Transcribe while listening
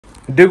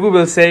Dugu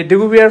will say,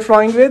 Dugu, we are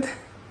flying with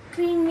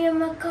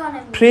Premium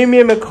economy.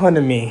 Premium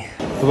economy.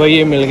 तो भाई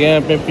ये मिल गए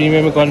अपने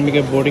प्रीमियम इकोनॉमी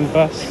के boarding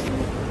pass.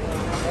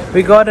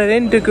 We got it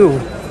in, Dugu.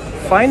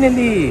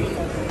 Finally.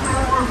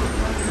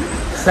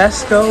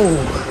 Let's go.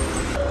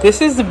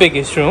 This is the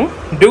biggest room.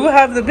 Do you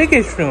have the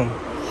biggest room?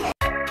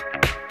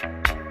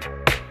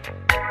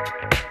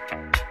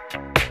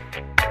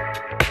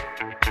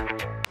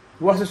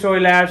 What's the story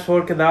lads?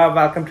 और किदाब,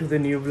 welcome to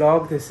the new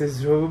vlog. This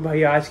is Dhruv.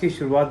 भाई आज की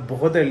शुरुआत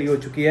बहुत early हो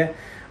चुकी है.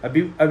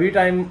 अभी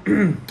टाइम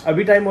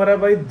हो रहा है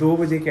भाई 2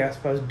 बजे के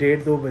आसपास,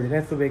 1:30-2 बज रहे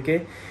हैं सुबह के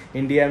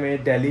इंडिया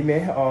में, दिल्ली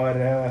में.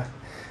 और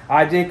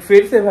आज एक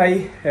फिर से भाई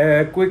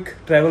क्विक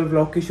ट्रैवल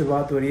ब्लॉग की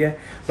शुरुआत हो रही है.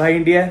 भाई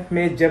इंडिया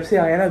में जब से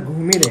आए ना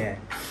घूम ही रहे हैं.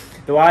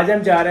 तो आज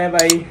हम जा रहे हैं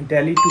भाई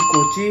दिल्ली टू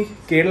कोची,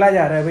 केरला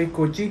जा रहा है भाई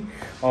कोची.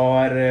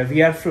 और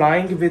we are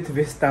flying with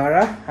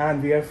Vistara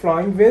and we are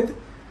flying with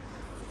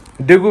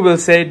Dugu will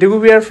say, Dugu,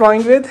 we are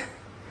flying with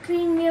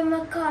Premium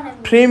economy.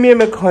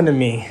 Premium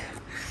economy.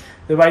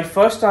 तो भाई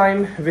फर्स्ट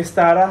टाइम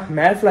विस्तारा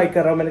मैं फ्लाई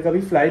कर रहा हूँ. मैंने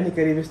कभी फ्लाई नहीं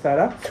करी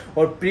विस्तारा.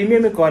 और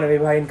प्रीमियम इकोनॉमी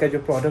भाई इनका जो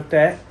प्रोडक्ट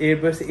है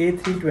Airbus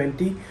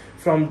A320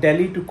 from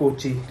Delhi to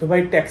Kochi. तो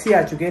भाई टैक्सी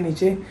आ चुकी है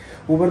नीचे,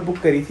 ऊबर बुक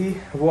करी थी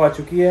वो आ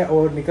चुकी है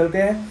और निकलते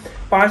हैं.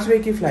 5 बजे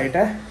की फ़्लाइट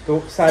है.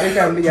 तो सारे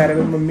फैमिली जा रहे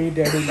हैं, मम्मी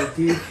डैडी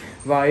लकी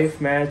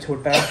वाइफ मैं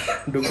छोटा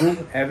डुगू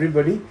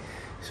एवरीबडी.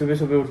 सुबह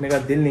सुबह उठने का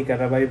दिल नहीं कर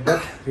रहा भाई,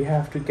 but we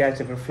have to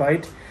catch our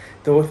flight.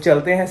 तो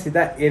चलते हैं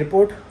सीधा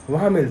एयरपोर्ट,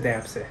 वहाँ मिलते हैं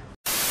आपसे.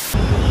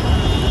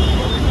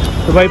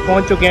 तो भाई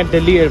पहुँच चुके हैं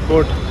दिल्ली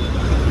एयरपोर्ट,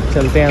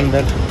 चलते हैं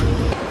अंदर.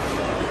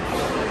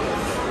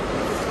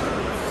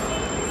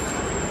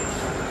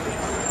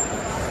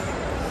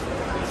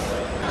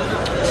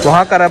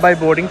 वहाँ करा भाई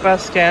बोर्डिंग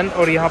पास स्कैन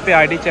और यहाँ पे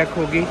आईडी चेक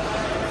होगी.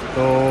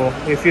 तो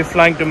इफ़ यू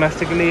फ्लाइंग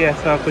डोमेस्टिकली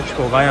ऐसा कुछ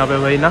होगा यहाँ पे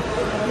भाई ना.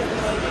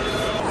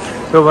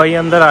 तो भाई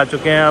अंदर आ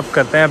चुके हैं. अब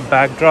करते हैं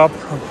बैक ड्रॉप.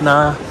 अपना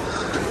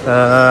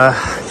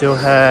जो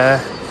है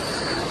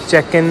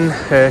चेक इन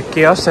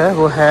कियोस्क है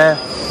वो है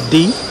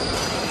डी.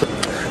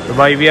 तो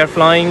भाई we are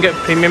flying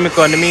premium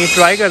economy.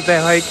 Try करते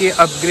हैं भाई कि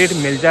अपग्रेड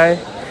मिल जाए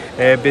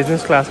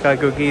बिज़नेस क्लास का,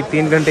 क्योंकि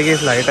 3 घंटे की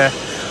फ़्लाइट है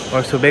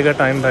और सुबह का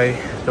टाइम भाई.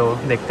 तो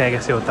देखते हैं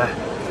कैसे होता है.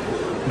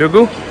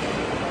 डुगू,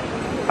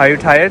 आर यू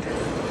टायर्ड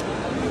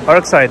और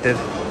excited?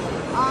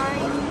 I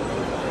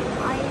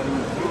am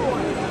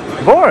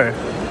bored. Bored?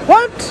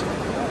 What?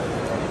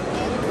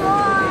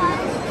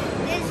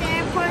 This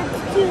airport's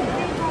too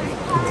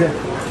big.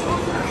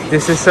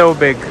 This is so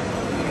big.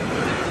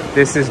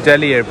 This is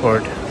Delhi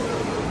airport.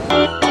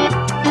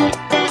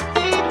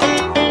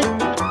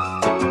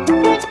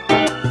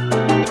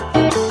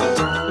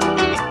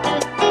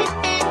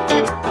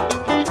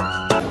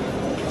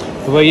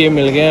 तो भाई ये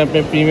मिल गए हैं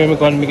अपने प्रीमियम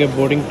इकोनॉमी के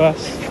बोर्डिंग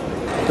पास.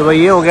 तो भाई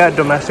ये हो गया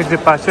डोमेस्टिक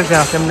डिपार्चर्स,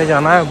 यहाँ से हमने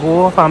जाना है.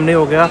 वो सामने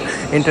हो गया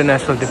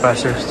इंटरनेशनल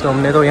डिपार्चर्स. तो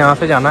हमने तो यहाँ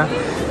से जाना है.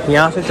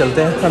 यहाँ से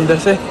चलते हैं अंदर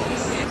से.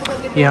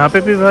 यहाँ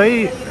पे भी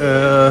भाई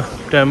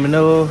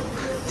टर्मिनल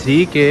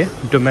 3 के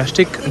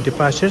डोमेस्टिक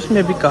डिपार्चर्स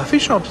में भी काफ़ी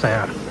शॉप्स हैं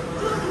यार.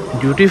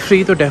 ड्यूटी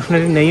फ्री तो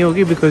डेफिनेटली नहीं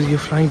होगी बिकॉज ये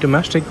फ्लाइंग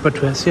डोमेस्टिक,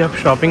 बट वैसे आप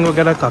शॉपिंग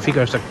वगैरह काफ़ी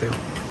कर सकते हो.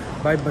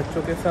 भाई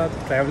बच्चों के साथ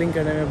ट्रैवलिंग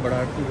करने में बड़ा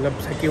मतलब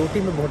सिक्योरिटी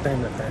में बहुत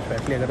टाइम लगता है,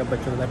 स्पेशली अगर आप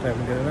बच्चों के साथ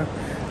ट्रैवलिंग करें ना.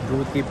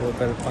 दूध की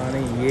बोतल,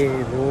 पानी, ये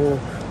वो.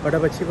 बट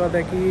अब अच्छी बात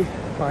है कि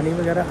पानी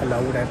वगैरह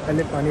अलाउड है.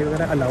 पहले पानी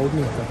वगैरह अलाउड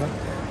नहीं होता था,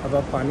 अब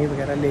आप पानी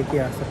वगैरह लेके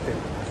आ सकते हो.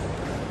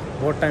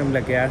 बहुत टाइम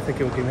लग गया यार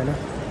सिक्योरिटी में ना,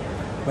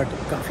 बट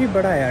काफ़ी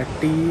बड़ा है यार.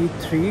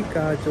 T3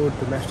 का जो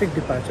डोमेस्टिक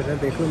डिपार्चर है,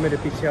 देखो मेरे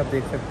पीछे आप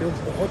देख सकते हो,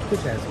 बहुत कुछ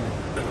है इसमें.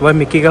 वह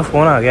मिक्की का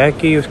फ़ोन आ गया है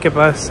कि उसके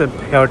पास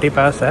सिक्योरिटी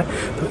पास है,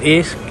 तो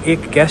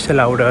एक गेस्ट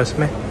अलाउड है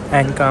उसमें,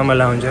 एंड काम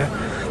अलाउंज है.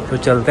 तो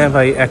चलते हैं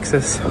भाई,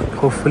 एक्सेस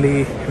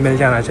होपफुली मिल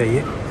जाना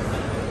चाहिए.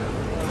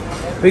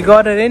 We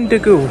got it in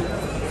Dugu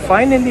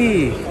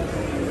finally,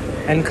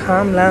 and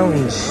calm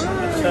lounge.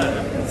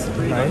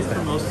 Nice.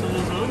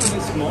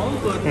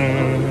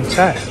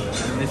 अच्छा है,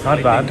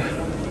 नॉट बैड.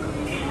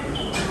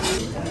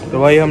 तो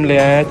भाई हम ले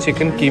आए हैं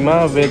chicken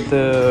keema with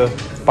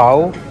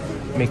pav.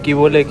 Mickey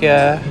वो लेके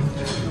आया है.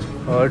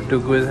 और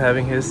Dugu is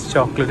having his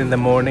chocolate in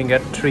the morning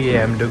at 3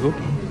 AM. Dugu,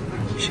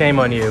 shame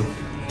on you.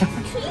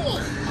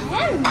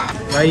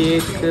 भाई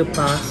एक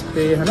पास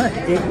पे है ना,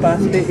 एक पास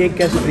पे एक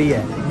गैस फ्री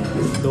है.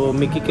 तो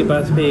मिक्की के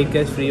पास पे एक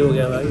गैस फ्री हो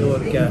गया भाई. और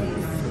क्या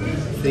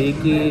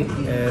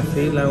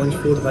फ्री लाउंज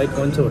फूड भाई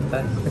कौन सा उठता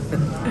है.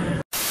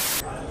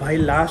 भाई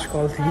लास्ट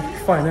कॉल थी,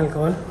 फाइनल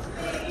कॉल.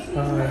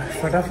 और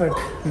फटाफट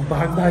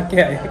भाग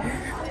के आए.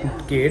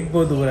 गेट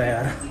बहुत दूर है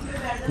यार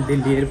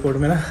दिल्ली एयरपोर्ट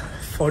में ना,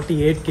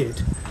 48 गेट,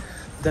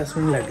 10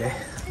 मिनट लग गए.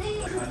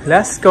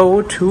 Let's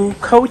go to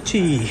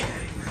Kochi.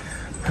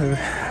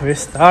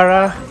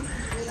 Vistara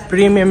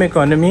premium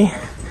economy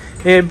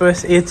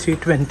Airbus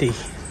A320.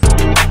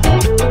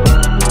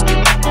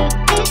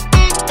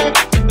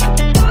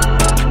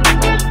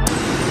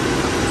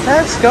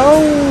 Let's go.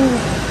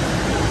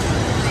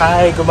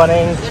 Hi, good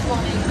morning. Good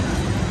morning.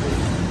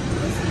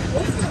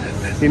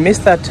 We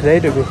missed that today,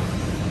 Dugu.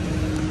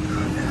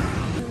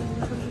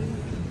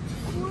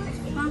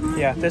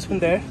 Yeah, this one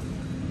there.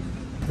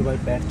 तो भाई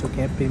बैठ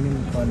चुके हैं प्रीमियम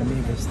इकोनॉमी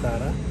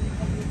विस्तारा.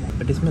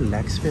 बट इसमें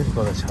लेग स्पेस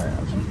बहुत अच्छा है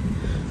यार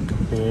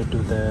compare to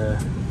the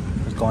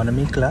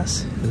economy class.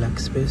 Leg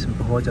space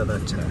बहुत ज़्यादा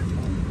अच्छा है,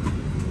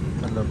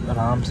 मतलब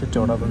आराम से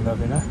चौड़ा बंदा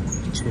भी ना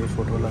 6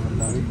 फुट वाला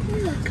बंदा भी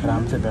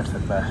आराम से बैठ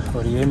सकता है।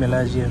 और ये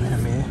मिला जी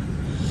हमें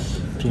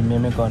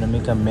प्रीमियम इकोनॉमी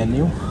का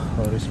मेन्यू,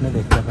 और इसमें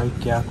देखते हैं भाई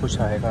क्या कुछ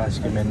आएगा आज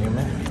के मेन्यू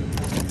में।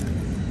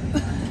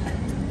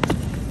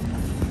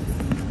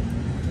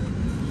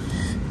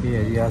 ये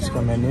है जी आज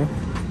का मेन्यू,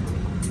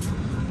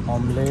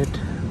 ऑमलेट,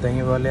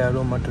 दही वाले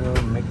आलू मटर और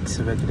मिक्स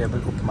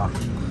वेजिटेबल उपमा,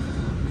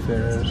 फिर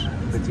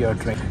विथ योर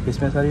ड्रिंक।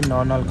 इसमें सारी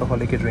नॉन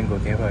अल्कोहलिक की ड्रिंक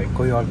होती है भाई,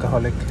 कोई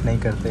अल्कोहलिक नहीं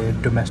करते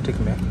डोमेस्टिक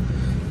में।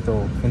 तो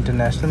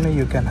इंटरनेशनल में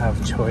you can have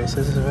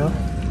choices as well.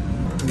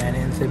 मैंने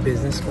इनसे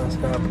बिज़नेस क्लास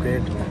का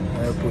अपग्रेड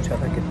पूछा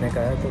था कितने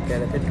का है, तो कह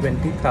रहे थे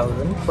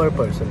 20,000 पर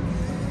पर्सन।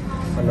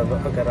 मतलब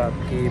अगर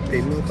आपकी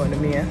प्रीमियम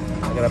इकोनॉमी है,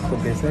 अगर आपको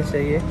बिज़नेस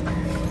चाहिए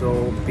तो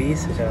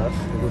 20,000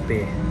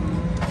 रुपये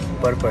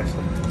पर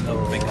पर्सन। तो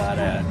बेकार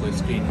है यार, कोई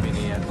स्क्रीन भी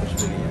नहीं है, कुछ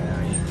भी नहीं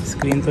है।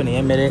 स्क्रीन तो नहीं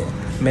है,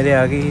 मेरे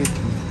आगे ही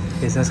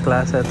बिज़नेस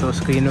क्लास है तो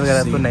स्क्रीन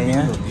वगैरह तो नहीं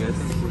है।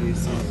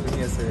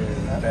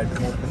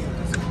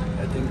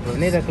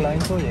 नहीं रिक्लाइन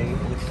तो हो जाएगी,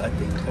 आई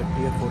थिंक 30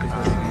 या 40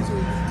 डिग्रीज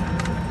होगी,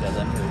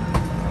 ज़्यादा नहीं होगी।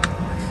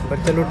 बट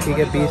चलो ठीक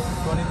है,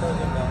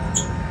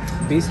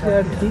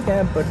 20,000 ठीक है,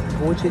 बट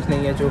वो चीज़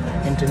नहीं है जो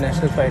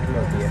इंटरनेशनल फ़्लाइट में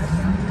होती है।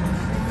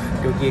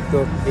 क्योंकि एक तो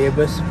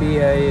एयरबस भी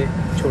है ये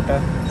छोटा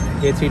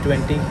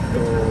A320,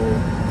 तो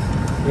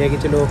ये है कि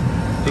चलो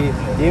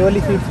ये वाली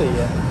सीट सही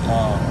है।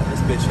 हाँ,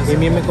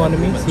 प्रीमियम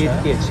इकोनॉमी सीट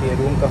की अच्छी है,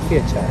 रूम काफ़ी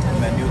अच्छा है।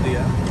 मेन्यू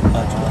दिया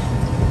अच्छा,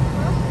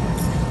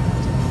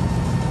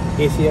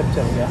 AC अब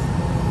चल गया,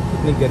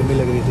 इतनी गर्मी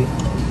लग रही थी।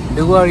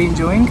 Dugu, are you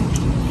enjoying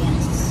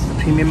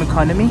premium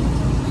economy?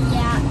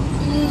 Yeah,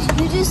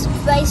 you just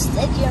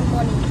wasted your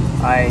money.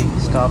 I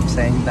stopped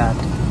saying that.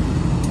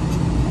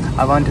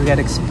 I want to get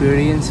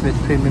experience with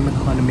premium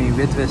economy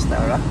with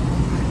Vistara.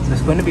 So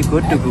it's going to be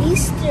good to go. At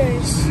least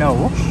there's No.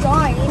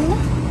 shine.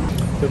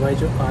 तो भाई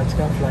जो आज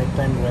का flight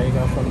time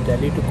रहेगा from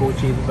Delhi to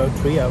Kochi is about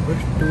 3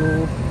 hours to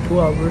 2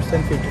 hours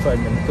and 55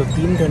 minute. तो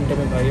 3 घंटे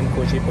में भाई हम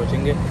कोची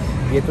पहुँचेंगे।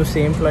 ये तो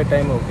सेम फ्लाइट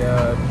टाइम हो गया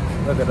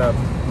अगर आप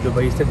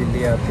दुबई से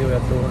दिल्ली आते हो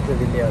या तो से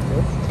दिल्ली आते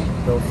हो।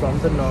 तो from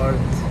the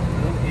north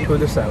to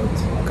the south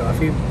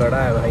काफ़ी बड़ा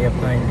है भाई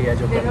अपना इंडिया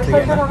जो कंट्री है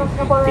ना।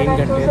 3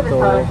 घंटे तो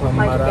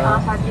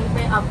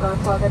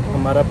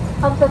हमारा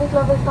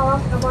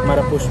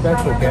पुशबैक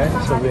हो गया है।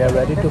 So we are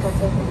ready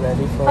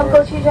for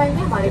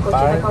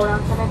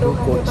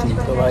Kochi.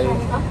 तो भाई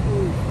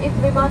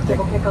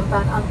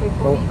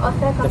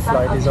the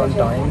flight is on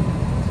time.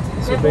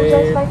 सुबह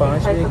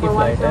 5 बजे की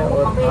फ़्लाइट है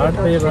और 8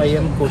 बजे भाई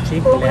हम कोची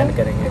लैंड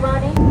करेंगे।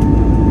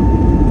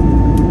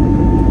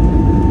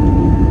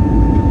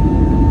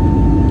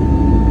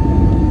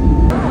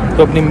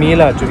 तो अपनी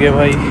मील आ चुकी है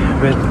भाई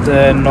with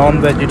non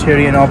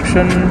vegetarian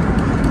option,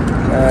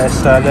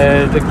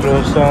 salad,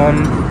 क्रोसन,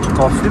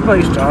 coffee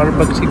भाई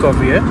स्टारबक्स की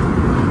कॉफ़ी है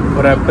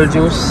और एप्पल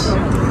जूस।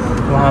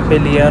 वहाँ पे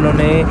लिया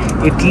उन्होंने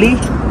इडली,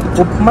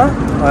 उपमा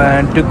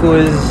and टुकू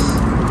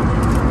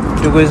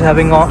is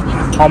having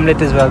omelette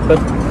is well.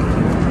 But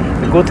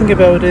good thing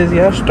about is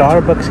यार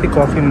स्टारबक्स की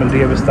कॉफ़ी मिल रही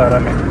है विस्तारा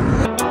में।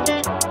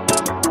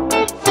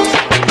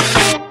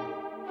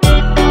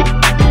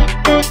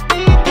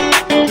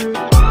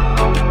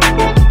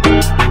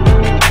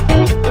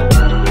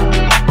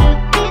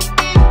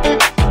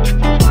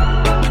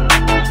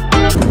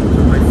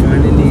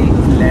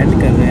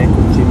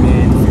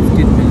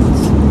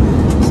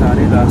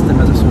 रास्ते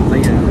में तो सोता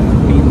ही आया,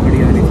 नींद बड़ी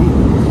आ रही थी।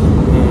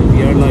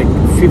 वी आर लाइक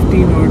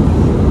 15 और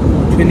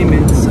 20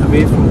 मिनट्स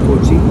अवे फ्रॉम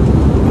कोची।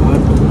 बाहर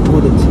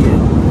बहुत अच्छी है,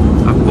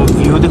 आपको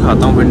व्यू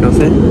दिखाता हूँ विंडो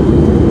से।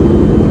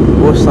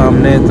 वो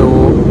सामने तो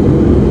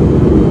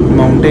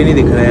माउंटेन ही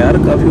दिख रहा है यार,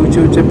 काफ़ी ऊंचे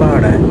ऊंचे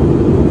पहाड़ है।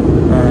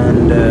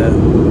 And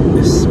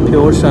it's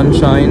pure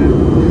sunshine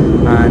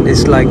and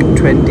it's like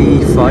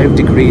 25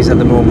 degrees at the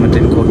moment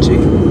in Kochi.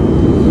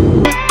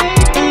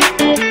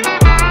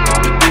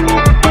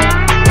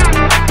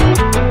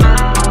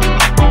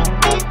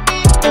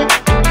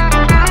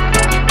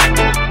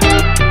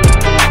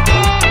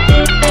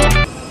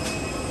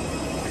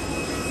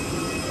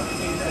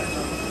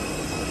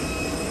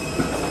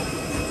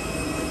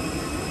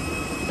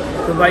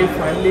 तो भाई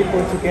फाइनली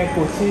पहुंच चुके हैं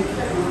कोची।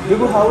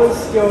 देखो how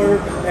is your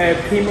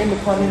premium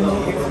economy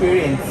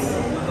experience?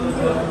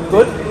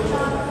 Good.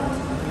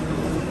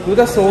 तू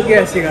तो सो गया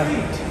ऐसी का।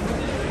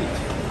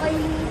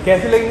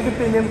 कैसी लगी थी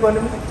प्रीमियम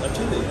इकोनॉमी?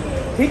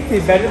 ठीक थी,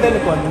 बेटर देन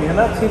इकोनॉमी है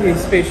ना, अच्छी थी,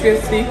 स्पेशियस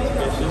थी,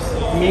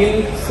 मील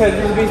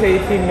सर्विस भी सही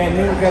थी,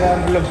 मेन्यू वगैरह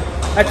मतलब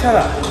अच्छा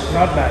था,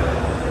 नॉट बैड।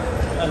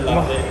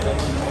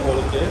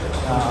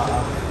 हाँ,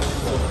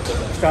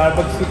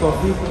 स्टारबक्स की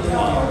कॉफ़ी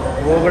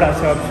वो बड़ा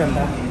अच्छा ऑप्शन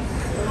था।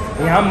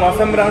 यहाँ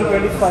मौसम अराउंड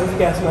 25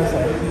 के आसपास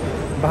है।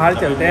 बाहर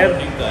चलते हैं,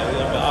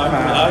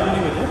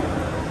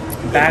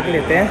 बैग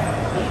लेते हैं,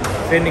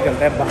 फिर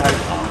निकलते हैं बाहर।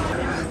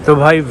 तो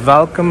भाई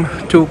welcome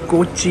to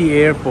Kochi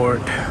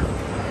airport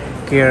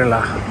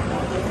Kerala.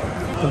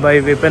 तो भाई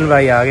विपिन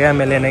भाई आ गया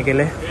हमें लेने के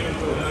लिए।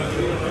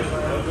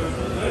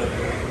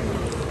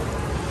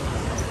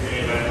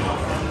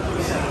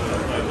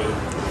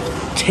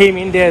 Team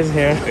India is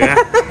here.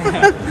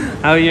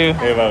 How are you?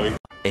 Hey, Bobby.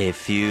 A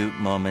few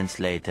moments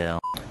later.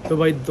 तो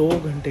भाई 2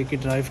 घंटे की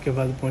ड्राइव के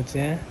बाद पहुंचे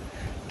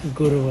हैं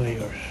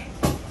गुरुवायूर।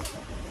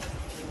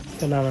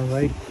 क्या नाम है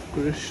भाई?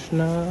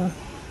 कृष्णा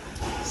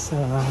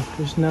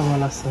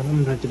वाला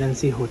सरम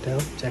रेजिडेंसी होटल।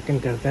 चेक इन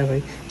करते हैं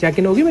भाई। चेक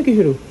इन होगी मैं कि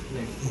शुरू?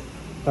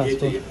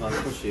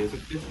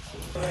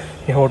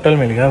 ये होटल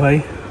मिल गया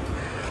भाई,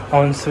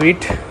 on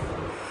sweet.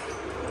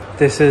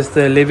 This is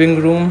the living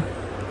room,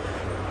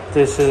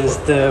 this is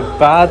the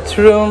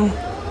bathroom,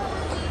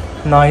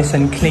 nice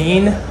and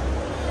clean.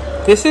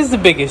 This is the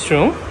biggest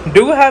room.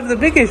 Do you have the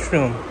biggest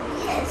room?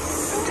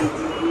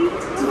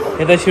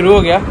 इधर शुरू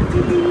हो गया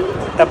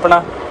टपना।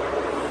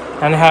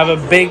 And have a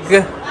big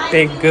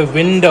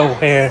window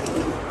here.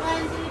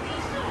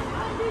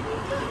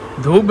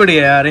 धूप बड़ी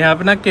है यार यहाँ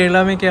पे ना।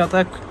 केरला में क्या होता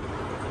है,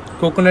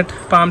 कोकोनट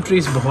पाम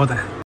ट्रीज बहुत है।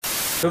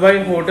 तो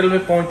भाई होटल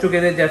में पहुंच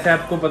चुके थे, जैसे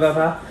आपको पता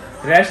था।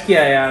 रेस्ट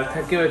किया यार,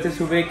 थके हुए थे।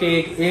 सुबह के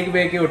 1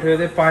 बजे के उठे हुए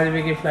थे, 5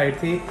 बजे की फ्लाइट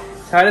थी,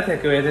 सारे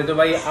थके हुए थे। तो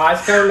भाई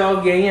आज का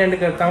व्लॉग यही एंड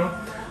करता हूँ।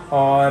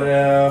 और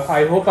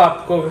आई होप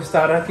आपको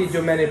विस्तारा की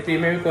जो मैंने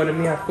प्रीमियम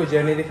इकोनॉमी आपको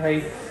जर्नी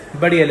दिखाई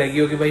बढ़िया लगी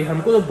होगी। भाई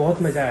हमको तो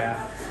बहुत मज़ा आया,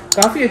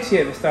 काफ़ी अच्छी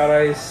है विस्तारा,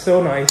 इज़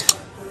सो नाइस।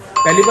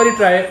 पहली बार ही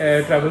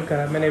ट्रैवल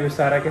करा मैंने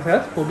विस्तारा के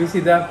साथ, वो भी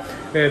सीधा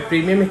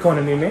प्रीमियम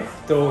इकोनॉमी में।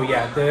 तो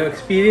या the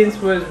experience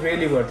was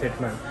really worth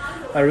it man.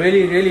 I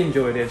really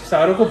enjoyed it.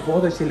 सारों को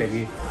बहुत अच्छी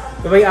लगी।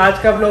 तो भाई आज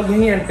का व्लॉग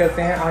यहीं एंड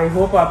करते हैं। आई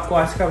होप आपको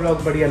आज का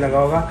व्लॉग बढ़िया लगा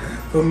होगा।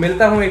 तो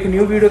मिलता हूँ एक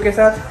न्यू वीडियो के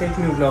साथ, एक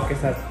न्यू व्लॉग के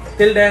साथ।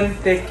 Till then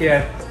take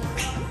care,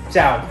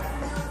 ciao।